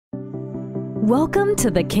Welcome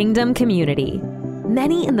to the Kingdom Community.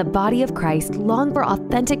 Many in the body of Christ long for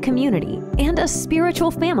authentic community and a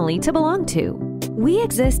spiritual family to belong to. We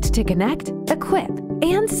exist to connect, equip,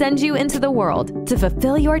 and send you into the world to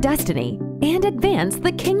fulfill your destiny and advance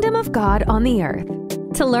the kingdom of God on the earth.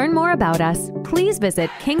 To learn more about us, please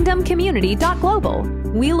visit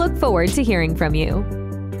kingdomcommunity.global. We look forward to hearing from you.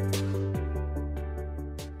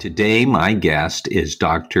 Today, my guest is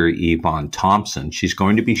Dr. Evonne Thompson. She's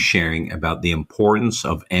going to be sharing about the importance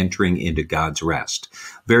of entering into God's rest.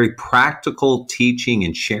 Very practical teaching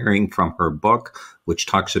and sharing from her book, which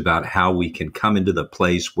talks about how we can come into the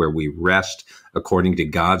place where we rest according to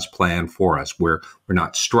God's plan for us, where we're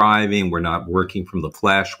not striving, we're not working from the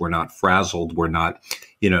flesh, we're not frazzled, we're not,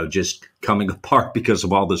 just coming apart because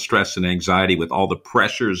of all the stress and anxiety with all the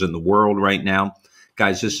pressures in the world right now.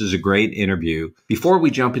 Guys, this is a great interview. Before we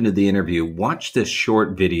jump into the interview, watch this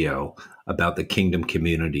short video about the Kingdom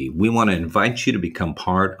Community. We want to invite you to become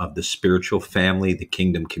part of the spiritual family, the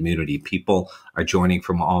Kingdom Community. People are joining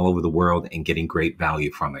from all over the world and getting great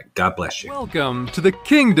value from it. God bless you. Welcome to the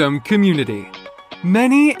Kingdom Community.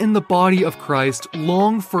 Many in the body of Christ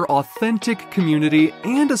long for authentic community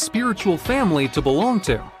and a spiritual family to belong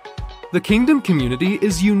to. The Kingdom Community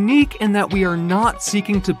is unique in that we are not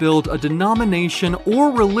seeking to build a denomination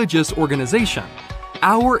or religious organization.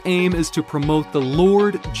 Our aim is to promote the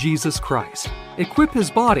Lord Jesus Christ, equip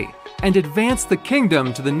His body, and advance the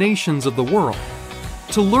kingdom to the nations of the world.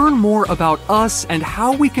 To learn more about us and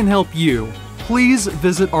how we can help you, please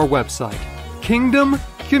visit our website,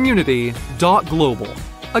 kingdomcommunity.global.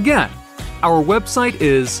 Again, our website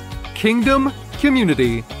is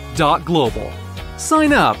kingdomcommunity.global.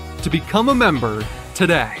 Sign up to become a member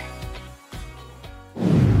today.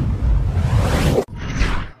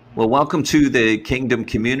 Well, welcome to the Kingdom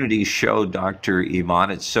Community Show, Dr.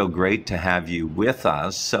 Evonne. It's so great to have you with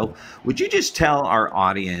us. So would you just tell our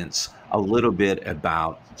audience a little bit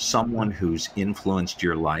about someone who's influenced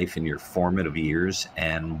your life in your formative years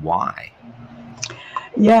and why?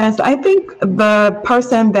 Yes, I think the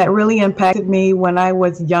person that really impacted me when I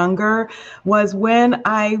was younger was when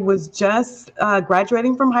I was just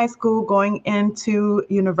graduating from high school, going into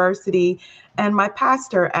university. And my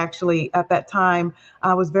pastor, actually, at that time,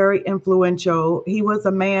 was very influential. He was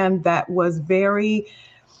a man that was very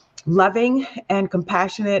loving and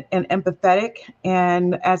compassionate and empathetic.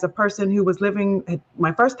 And as a person who was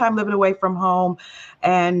my first time living away from home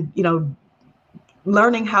and,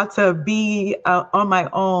 learning how to be on my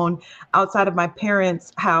own outside of my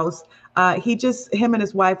parents' house. Him and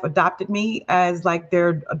his wife adopted me as like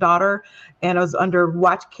their daughter, and I was under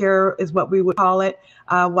watch care is what we would call it,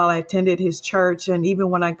 while I attended his church. And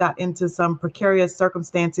even when I got into some precarious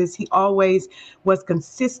circumstances, he always was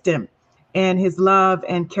consistent in his love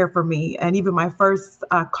and care for me. And even my first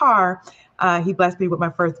car, he blessed me with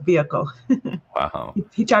my first vehicle. Wow.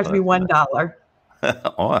 He charged me $1.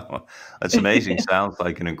 Oh, that's amazing. Sounds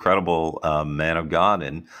like an incredible man of God,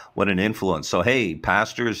 and what an influence. So, hey,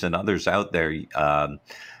 pastors and others out there,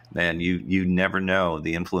 man, you never know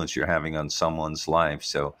the influence you're having on someone's life.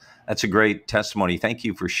 So that's a great testimony. Thank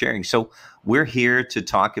you for sharing. So we're here to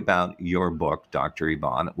talk about your book, Dr.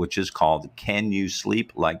 Evonne, which is called Can You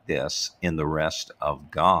Sleep Like This in the Rest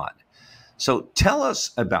of God? So tell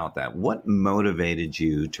us about that. What motivated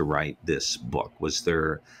you to write this book? Was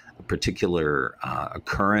there a particular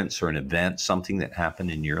occurrence or an event, something that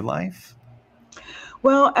happened in your life?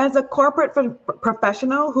 Well, as a corporate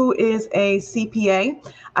professional who is a CPA,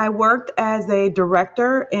 I worked as a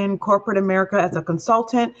director in corporate America as a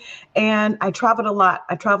consultant, and I traveled a lot.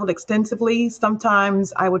 I traveled extensively.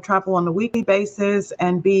 Sometimes I would travel on a weekly basis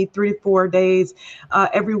and be 3 to 4 days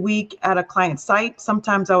every week at a client site.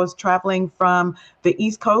 Sometimes I was traveling from the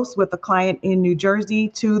East Coast with a client in New Jersey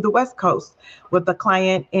to the West Coast with a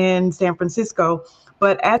client in San Francisco.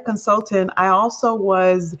 But as a consultant, I also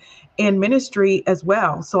was in ministry as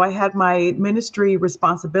well. So I had my ministry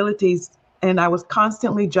responsibilities, and I was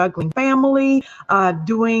constantly juggling family,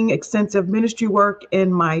 doing extensive ministry work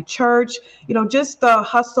in my church, just the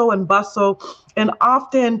hustle and bustle and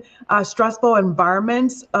often stressful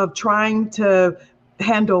environments of trying to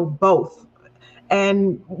handle both.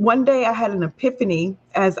 And one day I had an epiphany,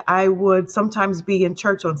 as I would sometimes be in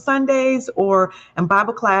church on Sundays or in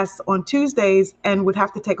Bible class on Tuesdays and would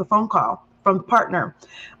have to take a phone call from a partner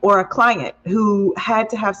or a client who had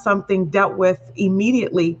to have something dealt with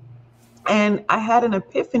immediately. And I had an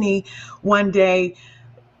epiphany one day.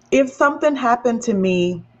 If something happened to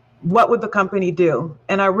me, what would the company do?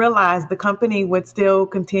 And I realized the company would still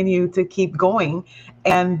continue to keep going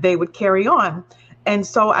and they would carry on. And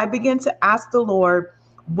so I began to ask the Lord,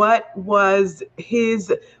 what was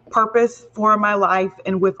his purpose for my life.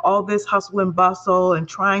 And with all this hustle and bustle and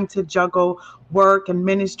trying to juggle work and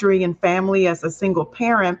ministry and family as a single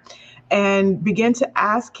parent, and began to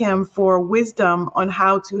ask him for wisdom on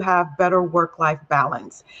how to have better work-life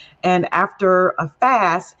balance. And after a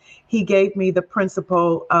fast, he gave me the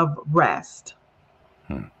principle of rest.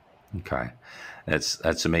 Okay.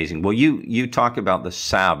 That's amazing. Well, you talk about the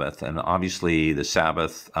Sabbath, and obviously the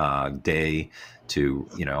Sabbath day to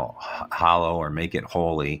hallow or make it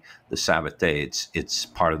holy. The Sabbath day, it's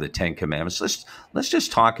part of the Ten Commandments. Let's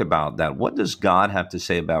just talk about that. What does God have to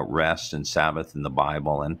say about rest and Sabbath in the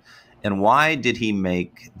Bible, and why did He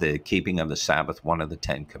make the keeping of the Sabbath one of the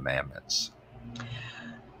Ten Commandments?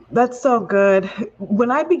 That's so good. When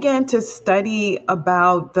I began to study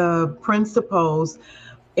about the principles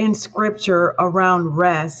in Scripture around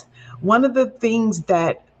rest, one of the things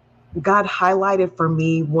that God highlighted for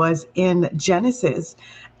me was in Genesis.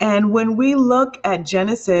 And when we look at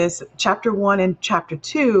Genesis chapter 1 and chapter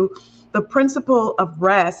 2, the principle of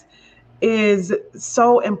rest is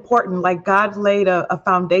so important. Like, God laid a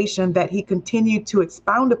foundation that He continued to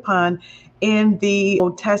expound upon in the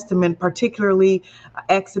Old Testament, particularly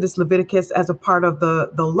Exodus, Leviticus, as a part of the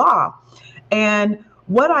law. And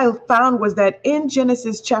what I found was that in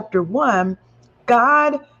Genesis chapter 1,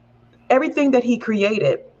 God, everything that He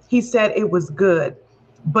created, He said it was good.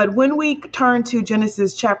 But when we turn to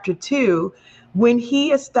Genesis chapter 2, when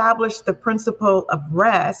He established the principle of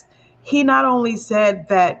rest, He not only said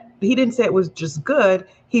that, He didn't say it was just good,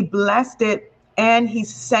 He blessed it and He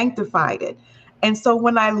sanctified it. And so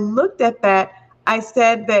when I looked at that, I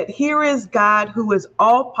said that here is God who is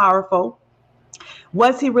all powerful.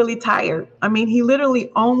 Was He really tired? I mean, He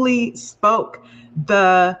literally only spoke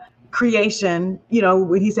the creation,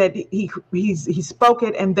 when He said he spoke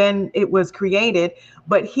it and then it was created.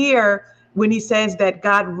 But here, when He says that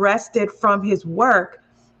God rested from His work,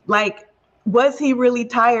 like, was He really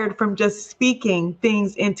tired from just speaking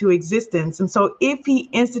things into existence? And so if He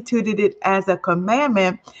instituted it as a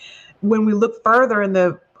commandment, when we look further in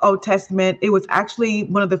the Old Testament, it was actually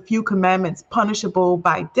one of the few commandments punishable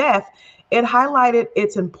by death. It highlighted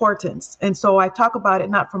its importance. And so I talk about it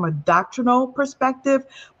not from a doctrinal perspective,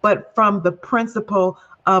 but from the principle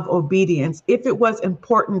of obedience. If it was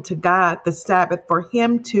important to God, the Sabbath, for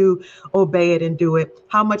Him to obey it and do it,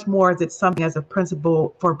 how much more is it something as a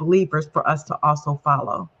principle for believers for us to also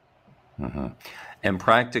follow? Mm-hmm. And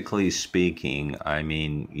practically speaking, I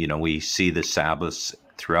mean, we see the Sabbaths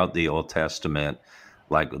throughout the Old Testament,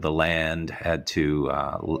 like the land had to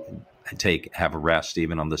have a rest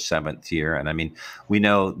even on the seventh year. And I mean, we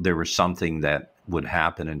know there was something that would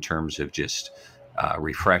happen in terms of just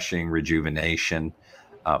refreshing, rejuvenation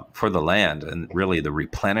for the land, and really the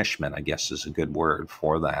replenishment, I guess, is a good word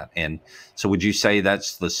for that. And so would you say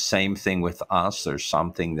that's the same thing with us? There's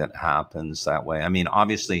something that happens that way. I mean,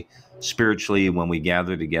 obviously, spiritually, when we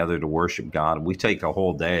gather together to worship God, we take a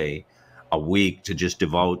whole day, a week to just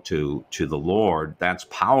devote to the Lord. That's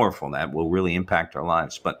powerful. That will really impact our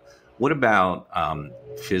lives. But what about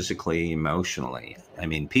physically, emotionally? I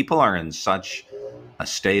mean, people are in such a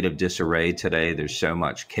state of disarray today. There's so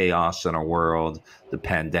much chaos in our world, the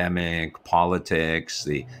pandemic, politics,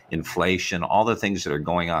 the inflation, all the things that are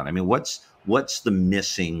going on. I mean, what's the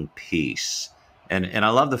missing piece? And I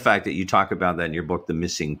love the fact that you talk about that in your book, The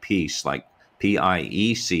Missing Piece, like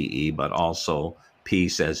PIECE, but also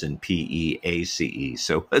peace as in PEACE.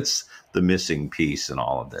 So what's the missing piece in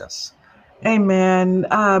all of this? Amen.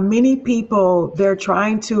 Many people, they're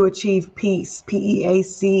trying to achieve peace,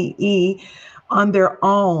 PEACE, on their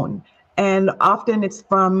own. And often it's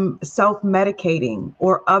from self-medicating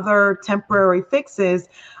or other temporary fixes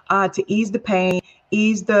to ease the pain,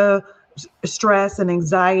 ease the stress and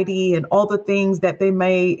anxiety and all the things that they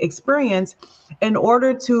may experience in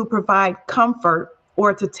order to provide comfort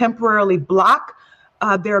or to temporarily block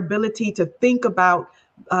their ability to think about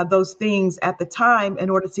those things at the time in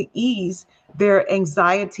order to ease their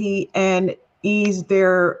anxiety and ease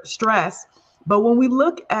their stress. But when we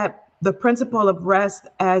look at the principle of rest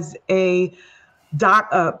as a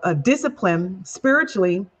discipline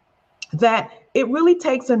spiritually, that it really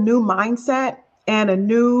takes a new mindset and a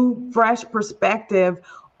new, fresh perspective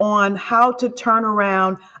on how to turn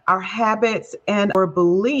around our habits and our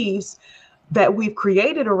beliefs that we've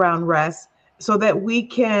created around rest, so that we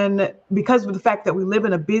can, because of the fact that we live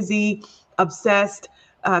in a busy, obsessed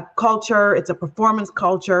culture, it's a performance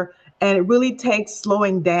culture, and it really takes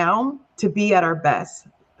slowing down to be at our best.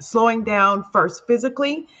 Slowing down first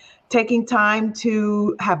physically, taking time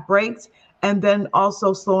to have breaks, and then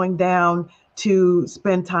also slowing down to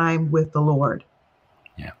spend time with the Lord.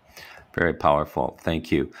 Yeah. Very powerful.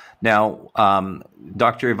 Thank you. Now,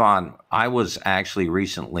 Dr. Evonne, I was actually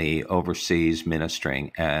recently overseas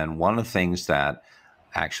ministering, and one of the things that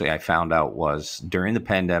actually I found out was during the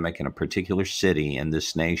pandemic in a particular city in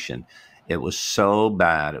this nation, it was so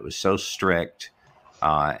bad, it was so strict,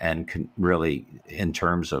 and really, in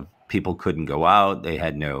terms of people couldn't go out, they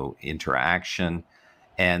had no interaction,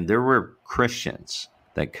 and there were Christians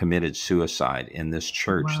that committed suicide in this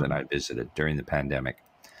church that I visited during the pandemic.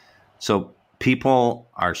 So people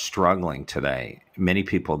are struggling today, many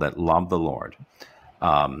people that love the Lord.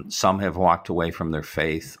 Some have walked away from their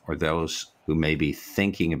faith, or those who may be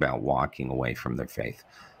thinking about walking away from their faith.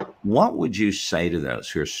 What would you say to those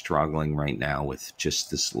who are struggling right now with just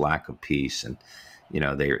this lack of peace, and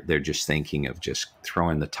they're just thinking of just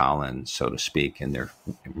throwing the towel in, so to speak, in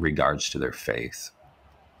regards to their faith?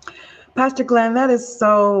 Pastor Glenn, that is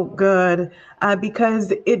so good,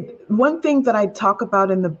 because one thing that I talk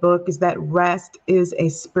about in the book is that rest is a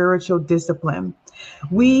spiritual discipline.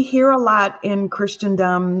 We hear a lot in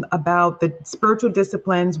Christendom about the spiritual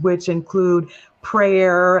disciplines, which include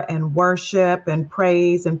prayer and worship and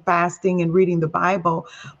praise and fasting and reading the Bible.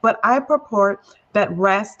 But I purport that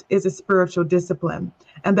rest is a spiritual discipline,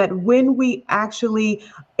 and that when we actually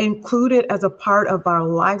include it as a part of our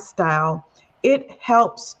lifestyle, it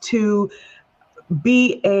helps to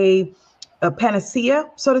be a panacea,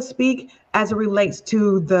 so to speak, as it relates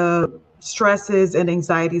to the stresses and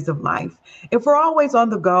anxieties of life. If we're always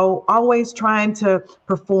on the go, always trying to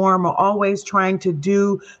perform, or always trying to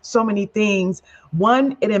do so many things,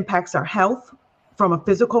 one, it impacts our health from a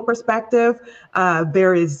physical perspective.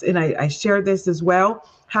 There is, and I share this as well,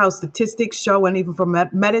 how statistics show, and even from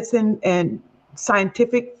medicine and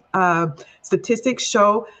scientific statistics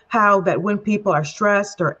show how that when people are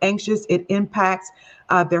stressed or anxious, it impacts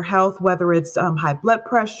their health, whether it's high blood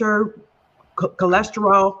pressure,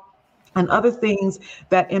 cholesterol, and other things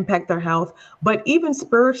that impact their health. But even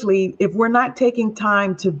spiritually, if we're not taking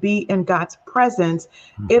time to be in God's presence,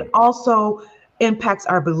 it also impacts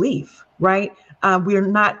our belief, right? We're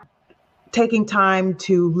not taking time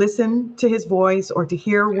to listen to his voice or to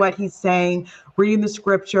hear what he's saying, reading the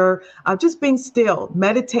scripture, just being still,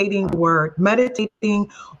 meditating word, meditating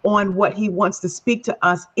on what he wants to speak to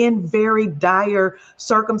us in very dire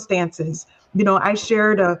circumstances. I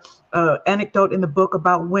shared a anecdote in the book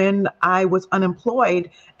about when I was unemployed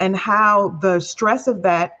and how the stress of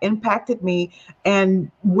that impacted me. And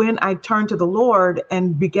when I turned to the Lord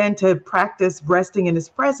and began to practice resting in his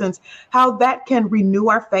presence, how that can renew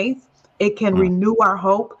our faith. It can renew our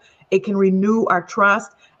hope. It can renew our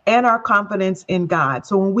trust and our confidence in God.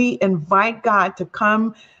 So when we invite God to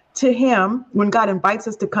come to him, when God invites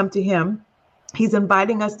us to come to him, he's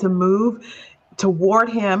inviting us to move toward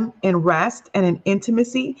him in rest and in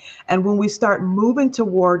intimacy. And when we start moving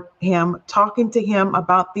toward him, talking to him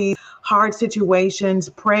about these hard situations,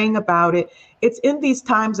 praying about it, it's in these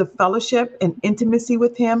times of fellowship and intimacy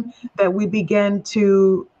with him that we begin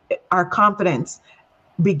to, our confidence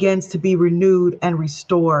begins to be renewed and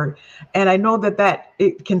restored. And I know that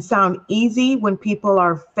it can sound easy when people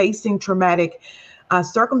are facing traumatic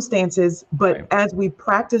circumstances, but as we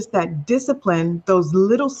practice that discipline, those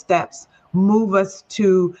little steps move us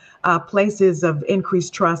to places of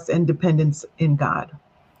increased trust and dependence in God.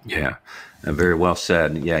 Yeah, very well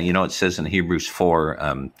said. Yeah, it says in Hebrews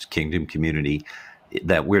 4, Kingdom Community,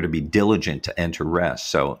 that we're to be diligent to enter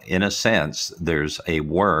rest. So in a sense, there's a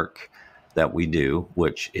work that we do,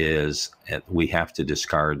 which is we have to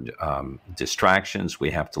discard distractions. We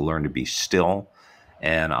have to learn to be still.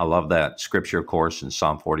 And I love that scripture, of course, in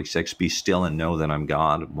Psalm 46, be still and know that I'm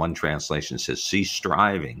God. One translation says, cease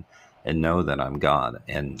striving and know that I'm God.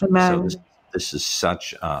 And Amen. so this is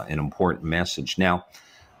such an important message. Now,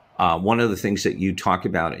 one of the things that you talk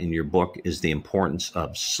about in your book is the importance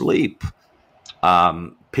of sleep.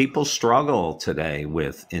 People struggle today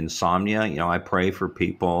with insomnia. I pray for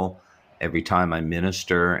people every time I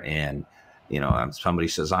minister, and somebody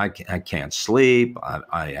says, I can't sleep,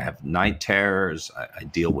 I have night terrors, I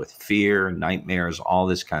deal with fear, nightmares, all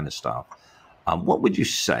this kind of stuff. What would you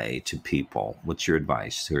say to people? What's your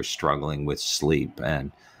advice who are struggling with sleep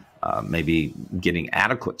and maybe getting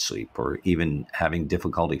adequate sleep, or even having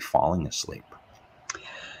difficulty falling asleep?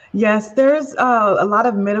 Yes, there's a lot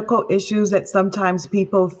of medical issues that sometimes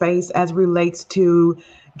people face as relates to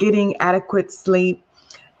getting adequate sleep.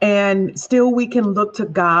 And still, we can look to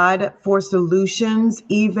God for solutions,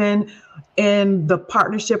 even in the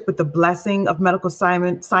partnership with the blessing of medical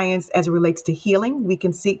science as it relates to healing. We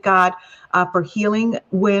can seek God for healing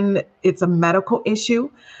when it's a medical issue.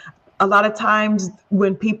 A lot of times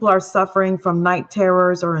when people are suffering from night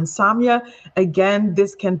terrors or insomnia, again,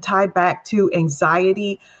 this can tie back to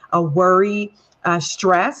anxiety, worry,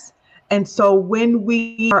 stress. And so when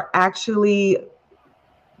we are actually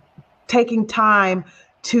taking time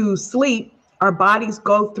to sleep, our bodies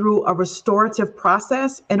go through a restorative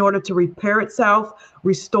process in order to repair itself,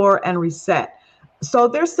 restore, and reset. So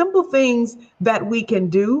there's simple things that we can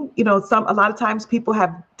do. You know, a lot of times people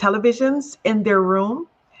have televisions in their room.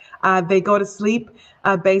 They go to sleep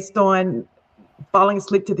based on falling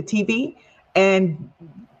asleep to the TV. And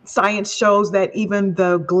science shows that even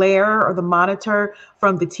the glare or the monitor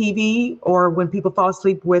from the TV, or when people fall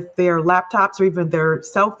asleep with their laptops or even their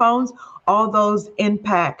cell phones, all those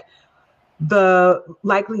impact the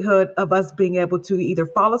likelihood of us being able to either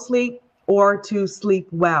fall asleep or to sleep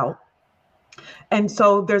well. And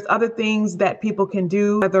so there's other things that people can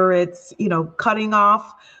do, whether it's, cutting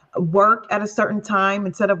off work at a certain time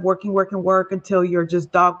instead of working until you're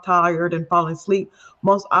just dog tired and falling asleep.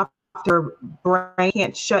 Most often your brain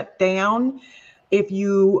can't shut down if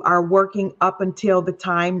you are working up until the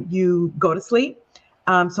time you go to sleep.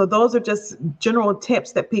 So those are just general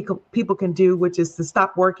tips that people can do, which is to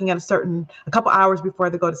stop working at a couple hours before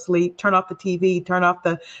they go to sleep, turn off the TV, turn off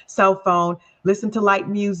the cell phone, listen to light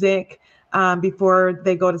music before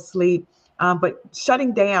they go to sleep. But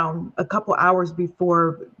shutting down a couple hours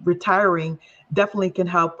before retiring definitely can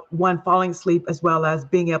help one falling asleep as well as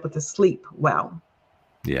being able to sleep well.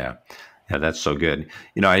 Yeah. Yeah, that's so good.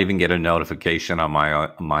 I even get a notification on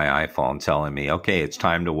my iPhone telling me, okay, it's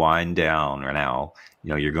time to wind down or now.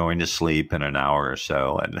 You're going to sleep in an hour or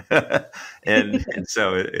so. And and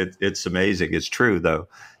so it's amazing. It's true, though.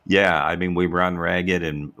 Yeah, I mean, we run ragged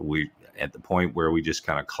and we at the point where we just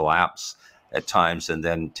kind of collapse at times. And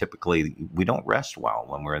then typically we don't rest well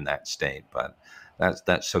when we're in that state. But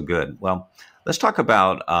that's so good. Well, let's talk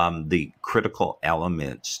about the critical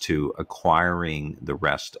elements to acquiring the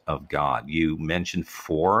rest of God. You mentioned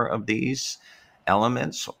 4 of these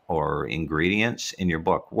elements or ingredients in your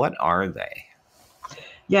book. What are they?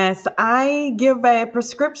 Yes, I give a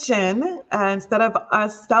prescription instead of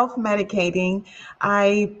us self-medicating.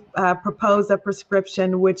 I propose a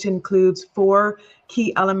prescription which includes 4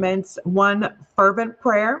 key elements. 1, fervent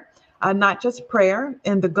prayer, not just prayer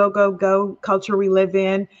in the go culture we live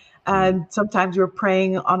in. And sometimes we're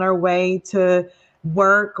praying on our way to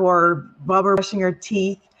work or while we're brushing our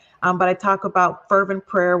teeth. But I talk about fervent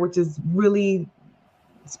prayer, which is really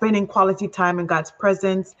spending quality time in God's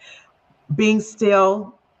presence, being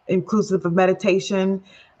still, inclusive of meditation.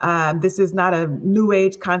 This is not a new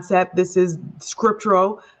age concept. This is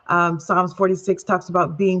scriptural. Psalms 46 talks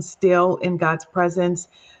about being still in God's presence,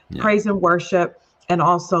 praise and worship, and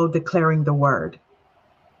also declaring the word.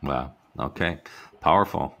 Wow. Okay.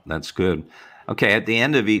 Powerful. That's good. Okay. At the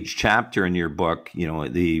end of each chapter in your book,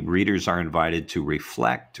 the readers are invited to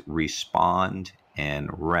reflect, respond, and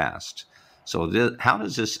rest. So how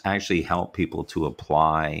does this actually help people to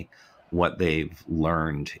apply what they've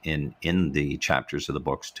learned in the chapters of the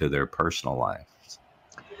books to their personal lives?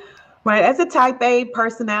 Right. As a type A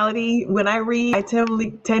personality, when I read, I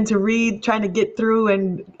tend to read, trying to get through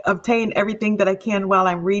and obtain everything that I can while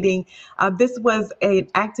I'm reading. This was an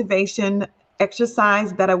activation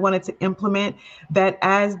exercise that I wanted to implement, that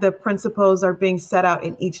as the principles are being set out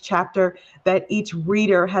in each chapter, that each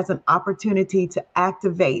reader has an opportunity to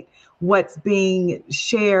activate what's being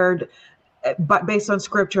shared but based on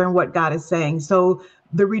scripture and what God is saying. So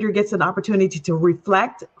the reader gets an opportunity to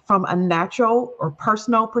reflect from a natural or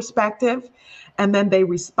personal perspective, and then they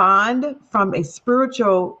respond from a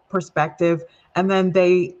spiritual perspective, and then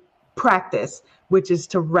they practice, which is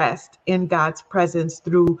to rest in God's presence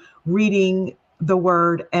through reading the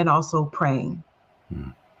word and also praying.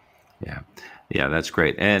 Yeah, that's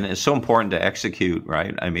great. And it's so important to execute,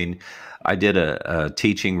 right? I mean, I did a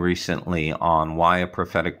teaching recently on why a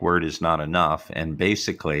prophetic word is not enough. And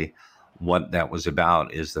basically what that was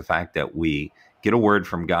about is the fact that we get a word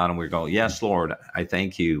from God and we go, yes, Lord, I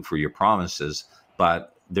thank you for your promises.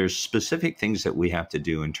 But there's specific things that we have to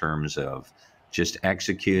do in terms of just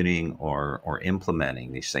executing or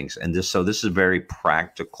implementing these things. And this is very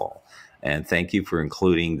practical. And thank you for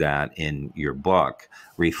including that in your book.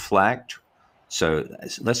 Reflect. So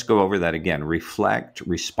let's go over that again. Reflect,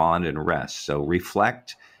 respond, and rest. So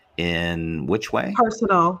reflect in which way?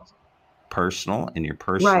 Personal, in your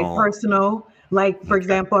personal. Right, personal. Like, for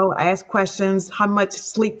example, I ask questions. How much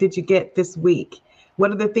sleep did you get this week?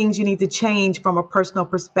 What are the things you need to change from a personal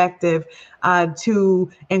perspective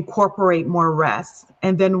to incorporate more rest?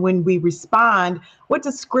 And then when we respond, what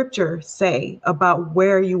does scripture say about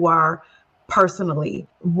where you are personally?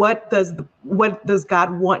 What does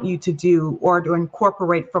God want you to do or to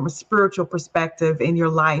incorporate from a spiritual perspective in your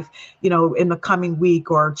life, in the coming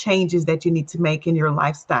week, or changes that you need to make in your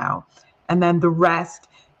lifestyle? And then the rest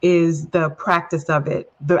is the practice of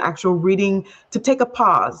it, the actual reading, to take a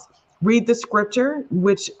pause, read the scripture,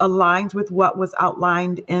 which aligns with what was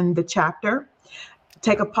outlined in the chapter,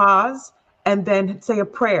 take a pause, and then say a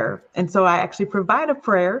prayer. And so I actually provide a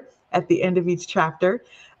prayer at the end of each chapter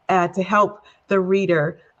to help the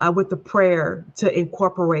reader with the prayer to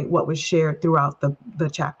incorporate what was shared throughout the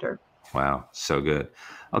chapter. Wow, so good.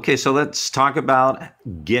 Okay, so let's talk about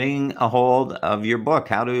getting a hold of your book.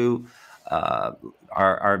 How do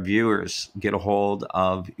our viewers get a hold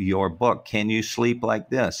of your book, Can You Sleep Like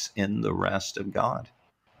This in the Rest of God?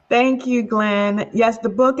 Thank you, Glenn. Yes, the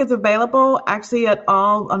book is available actually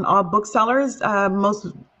on all booksellers, most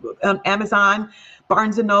on Amazon,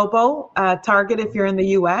 Barnes and Noble, Target if you're in the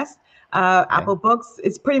U.S., Apple Books.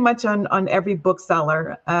 It's pretty much on every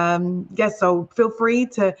bookseller. Yes, so feel free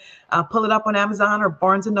to pull it up on Amazon or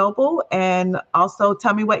Barnes and Noble, and also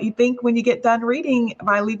tell me what you think when you get done reading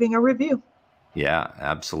by leaving a review. Yeah,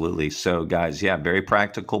 absolutely. So, guys, very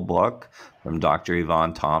practical book from Dr.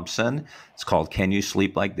 Evonne Thompson. It's called Can You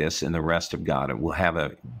Sleep Like This in the Rest of God? It will have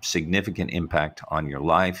a significant impact on your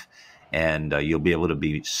life, and you'll be able to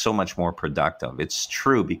be so much more productive. It's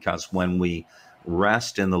true, because when we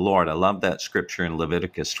rest in the Lord, I love that scripture in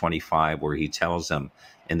Leviticus 25 where he tells them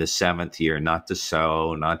in the 7th year not to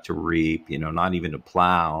sow, not to reap, not even to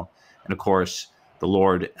plow. And of course, the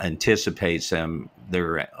Lord anticipates them.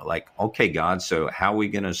 They're like, okay, God, so how are we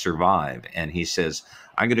going to survive? And he says,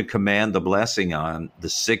 I'm going to command the blessing on the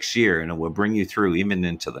 6th year, and it will bring you through even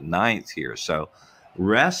into the 9th year. So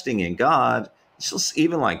resting in God, it's just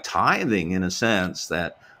even like tithing in a sense,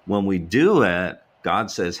 that when we do it,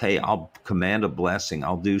 God says, hey, I'll command a blessing.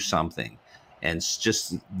 I'll do something. And it's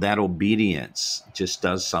just that obedience just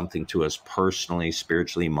does something to us personally,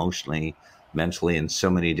 spiritually, emotionally, mentally, in so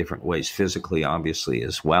many different ways, physically, obviously,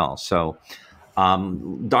 as well. So,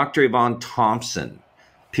 Dr. Evonne Thompson,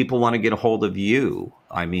 people want to get a hold of you.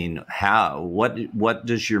 I mean, what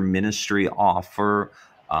does your ministry offer?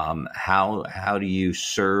 How do you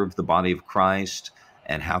serve the body of Christ?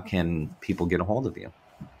 And how can people get a hold of you?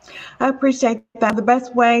 I appreciate that. The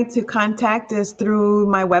best way to contact is through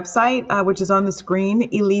my website, which is on the screen,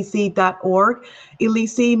 elisi.org.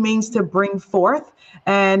 Elisi means to bring forth,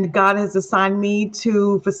 and God has assigned me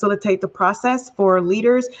to facilitate the process for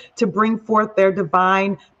leaders to bring forth their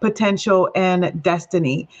divine potential and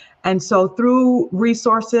destiny. And so through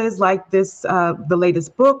resources like this, the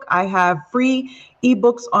latest book, I have free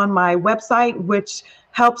ebooks on my website, which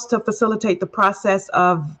helps to facilitate the process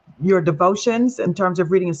of your devotions in terms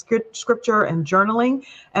of reading a scripture and journaling.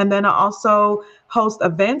 And then I also host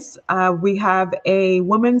events. We have a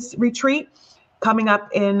women's retreat coming up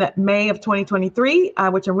in May of 2023,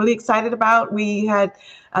 which I'm really excited about. We had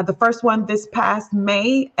the first one this past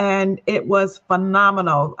May, and it was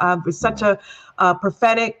phenomenal. It was such a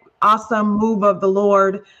prophetic, awesome move of the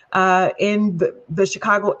Lord in the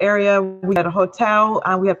Chicago area. We had a hotel.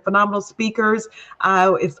 We had phenomenal speakers.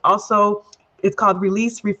 It's called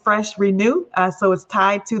Release, Refresh, Renew. So it's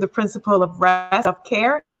tied to the principle of rest,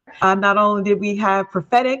 self-care. Not only did we have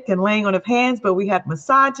prophetic and laying on of hands, but we had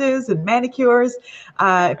massages and manicures,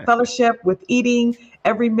 fellowship with eating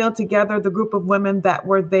every meal together, the group of women that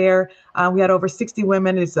were there. We had over 60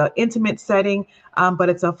 women. It's an intimate setting, but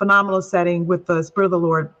it's a phenomenal setting with the Spirit of the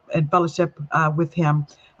Lord and fellowship with him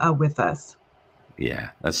with us. Yeah,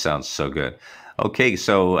 that sounds so good. Okay,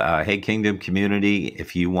 so hey, Kingdom Community,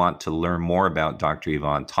 if you want to learn more about Dr.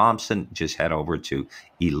 Evonne Thompson, just head over to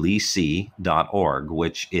elisi.org,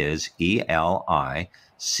 which is ELICI.org.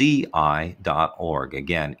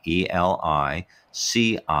 Again, ELICI.org.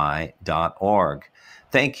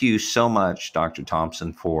 Thank you so much, Dr.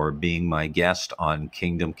 Thompson, for being my guest on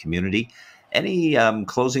Kingdom Community. Any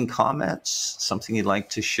closing comments, something you'd like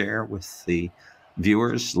to share with the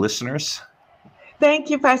viewers, listeners? Thank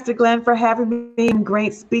you, Pastor Glenn, for having me, and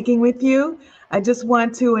great speaking with you. I just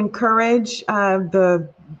want to encourage the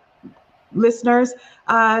listeners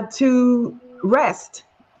to rest,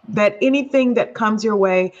 that anything that comes your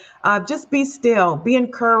way, just be still, be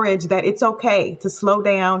encouraged that it's okay to slow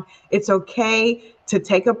down. It's okay to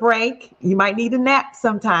take a break. You might need a nap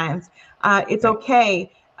sometimes. It's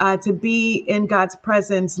okay to be in God's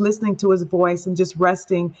presence, listening to his voice and just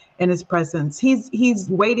resting in his presence. He's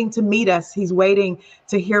waiting to meet us. He's waiting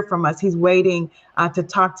to hear from us. He's waiting to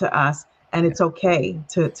talk to us, and it's okay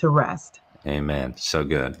to rest. Amen. So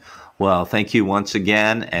good. Well, thank you once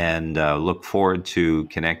again, and look forward to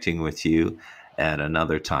connecting with you at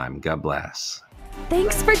another time. God bless.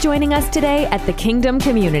 Thanks for joining us today at the Kingdom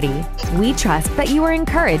Community. We trust that you are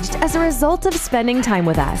encouraged as a result of spending time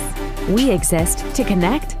with us. We exist to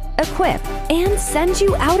connect, equip, and send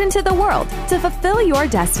you out into the world to fulfill your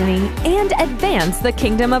destiny and advance the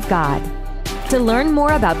kingdom of God. To learn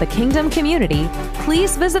more about the Kingdom Community,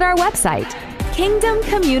 please visit our website,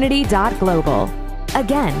 kingdomcommunity.global.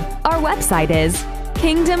 Again, our website is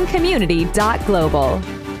kingdomcommunity.global.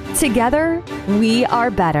 Together, we are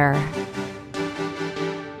better.